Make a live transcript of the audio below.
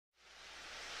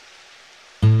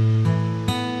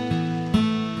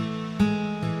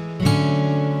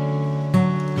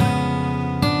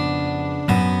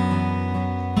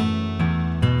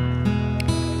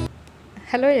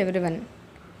Hello everyone,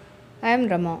 I am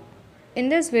Rama. In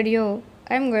this video,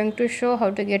 I am going to show how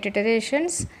to get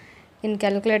iterations in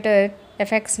calculator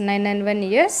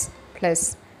fx991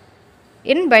 plus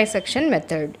in bisection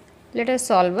method. Let us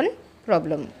solve one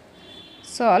problem.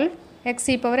 Solve x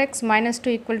e power x minus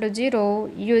 2 equal to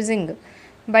 0 using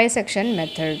bisection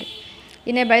method.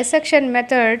 In a bisection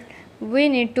method, we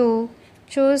need to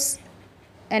choose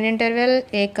an interval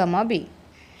a comma b.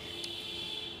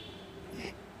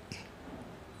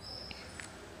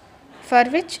 For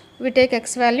which we take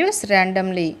x values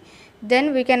randomly.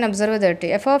 Then we can observe that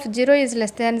f of 0 is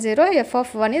less than 0, f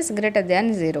of 1 is greater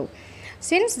than 0.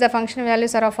 Since the function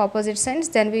values are of opposite signs,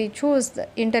 then we choose the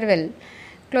interval,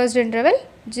 closed interval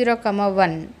 0,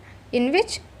 1, in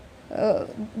which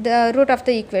the root of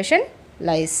the equation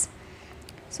lies.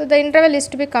 So the interval is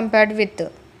to be compared with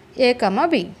a,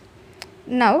 b.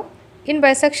 Now, in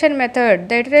bisection method,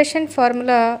 the iteration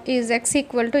formula is x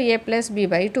equal to a plus b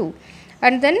by 2.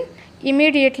 And then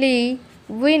immediately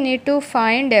we need to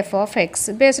find f of x.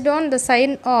 Based on the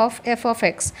sign of f of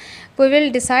x, we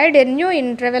will decide a new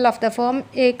interval of the form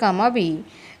a, b.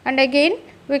 And again,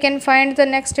 we can find the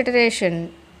next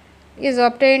iteration is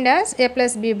obtained as a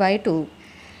plus b by 2.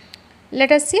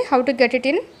 Let us see how to get it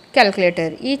in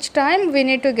calculator. Each time we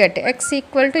need to get x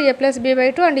equal to a plus b by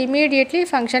 2 and immediately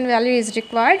function value is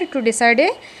required to decide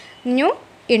a new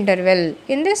interval.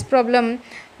 In this problem,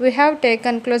 we have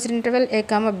taken closed interval a,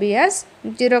 b as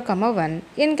 0, 1.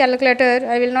 In calculator,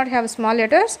 I will not have small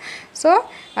letters, so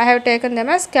I have taken them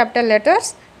as capital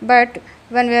letters, but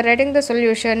when we are writing the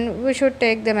solution, we should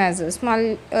take them as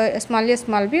small a,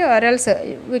 small b, or else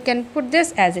we can put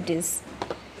this as it is.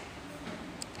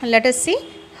 Let us see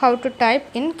how to type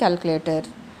in calculator.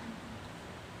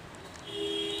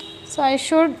 So I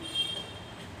should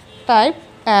type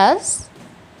as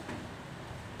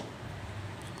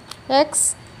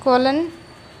x colon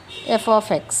f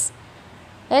of x.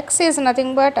 X is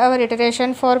nothing but our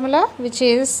iteration formula, which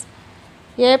is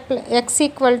x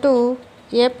equal to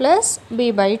a plus b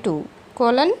by 2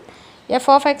 colon f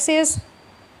of x is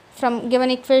from given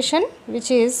equation,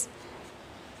 which is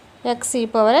x e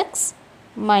power x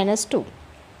minus 2.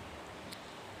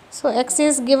 So x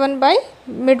is given by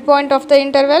midpoint of the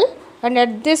interval, and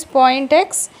at this point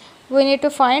x we need to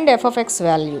find f of x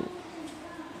value.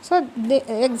 So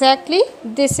exactly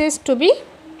this is to be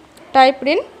typed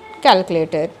in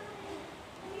calculator.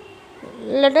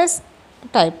 Let us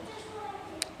type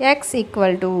x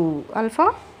equal to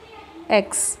alpha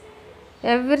x.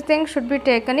 Everything should be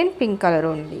taken in pink color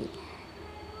only.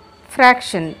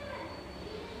 Fraction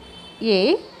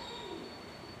a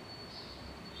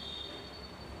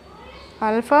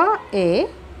alpha a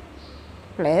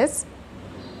plus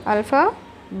alpha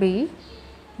b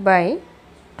by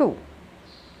 2.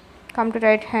 Come to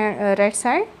right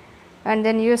side and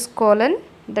then use colon,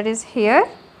 that is here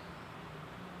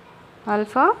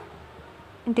alpha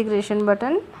integration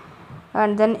button,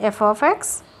 and then f of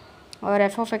x, or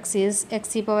f of x is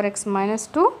x e power x minus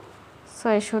 2. So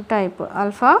I should type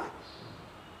alpha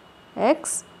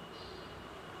x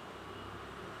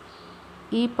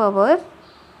e power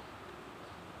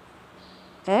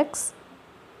x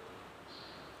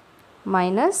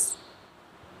minus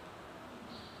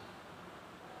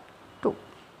 2.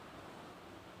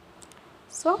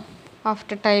 So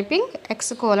after typing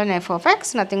x colon f of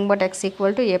x, nothing but x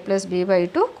equal to a plus b by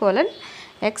 2 colon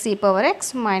x e power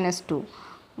x minus 2,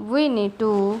 we need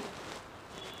to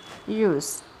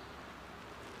use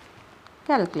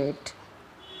calculate.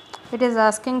 It is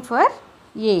asking for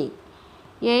a.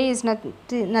 A is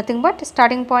nothing but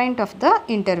starting point of the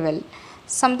interval.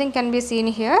 Something can be seen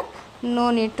here, no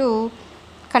need to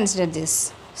consider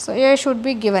this. So a should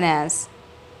be given as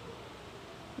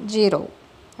 0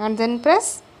 and then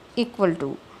press equal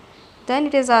to. Then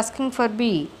it is asking for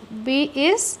b. B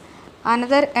is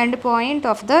another end point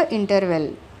of the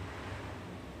interval,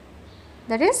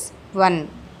 that is 1.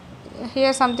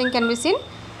 Here something can be seen,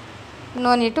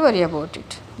 no need to worry about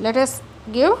it. Let us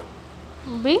give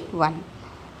b 1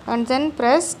 and then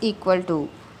press equal to.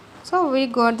 So we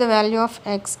got the value of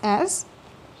x as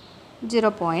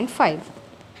 0.5.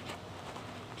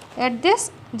 At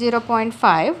this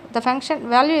 0.5, the function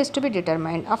value is to be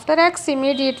determined. After x,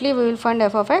 immediately we will find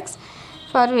f of x,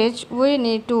 for which we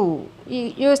need to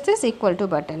use this equal to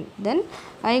button. Then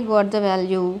I got the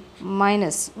value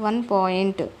minus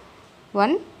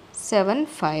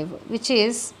 1.175, which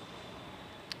is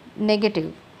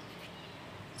negative.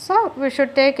 So we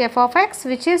should take f of x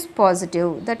which is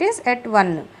positive, that is at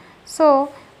 1. So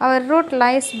our root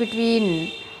lies between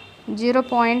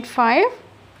 0.5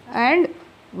 and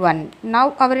 1.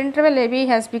 Now our interval AB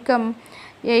has become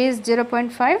A is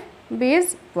 0.5, b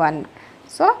is 1.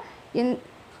 So,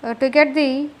 to get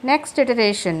the next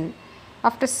iteration,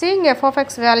 after seeing f of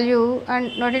x value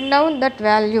and noting down that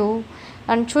value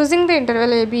and choosing the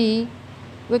interval a b,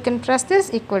 we can press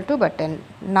this equal to button.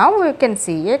 Now we can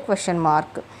see a question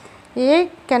mark. A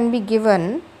can be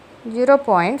given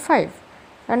 0.5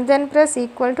 and then press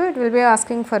equal to, it will be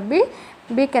asking for b.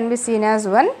 B can be seen as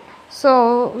 1.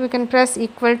 So, we can press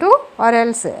equal to, or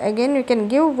else again we can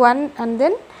give 1 and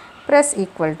then press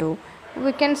equal to.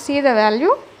 We can see the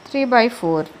value 3 by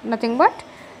 4, nothing but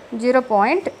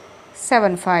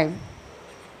 0.75.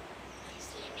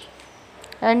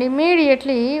 And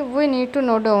immediately we need to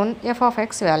note down f of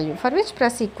x value, for which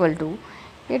press equal to.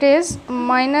 It is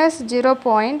minus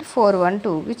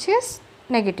 0.412, which is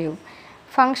negative.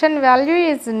 Function value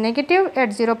is negative at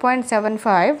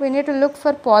 0.75. We need to look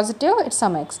for positive at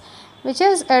some x, which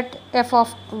is at f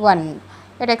of 1,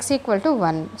 at x equal to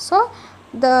 1. So,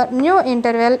 the new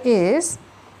interval is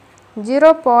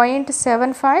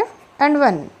 0.75 and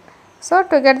 1. So,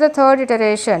 to get the third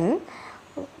iteration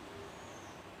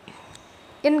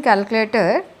in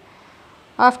calculator,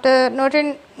 after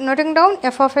noting down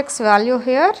f of x value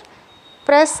here,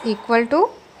 press equal to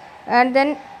and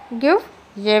then give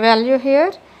a value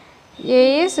here.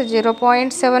 A is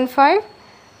 0.75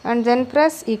 and then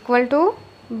press equal to.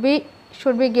 B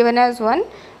should be given as 1.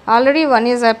 Already 1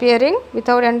 is appearing.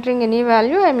 Without entering any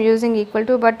value, I am using equal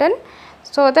to button,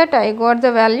 so that I got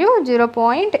the value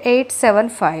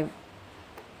 0.875.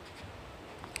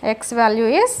 X value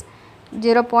is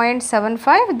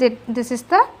 0.75. This is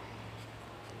the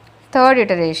third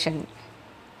iteration.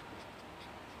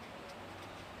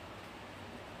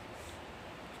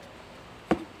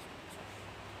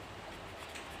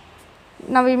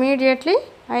 Now immediately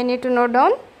I need to note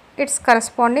down its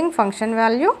corresponding function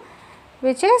value,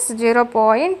 which is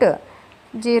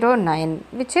 0.09,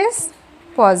 which is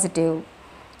positive.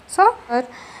 So, at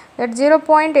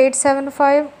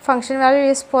 0.875 function value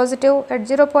is positive, at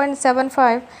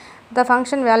 0.75 the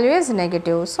function value is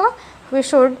negative. So, we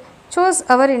should choose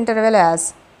our interval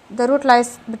as the root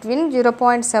lies between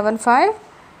 0.75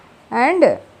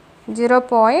 and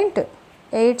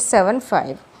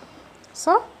 0.875.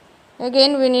 So,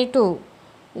 again we need to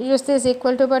use this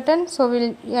equal to button. So, we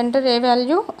will enter a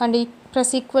value and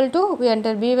press equal to, we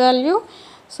enter b value.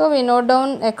 So, we note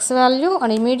down x value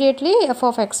and immediately f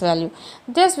of x value.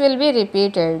 This will be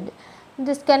repeated.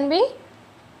 This can be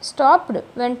stopped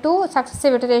when two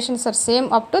successive iterations are same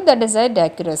up to the desired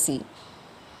accuracy.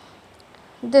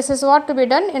 This is what to be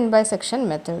done in bisection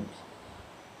method.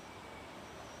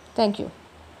 Thank you.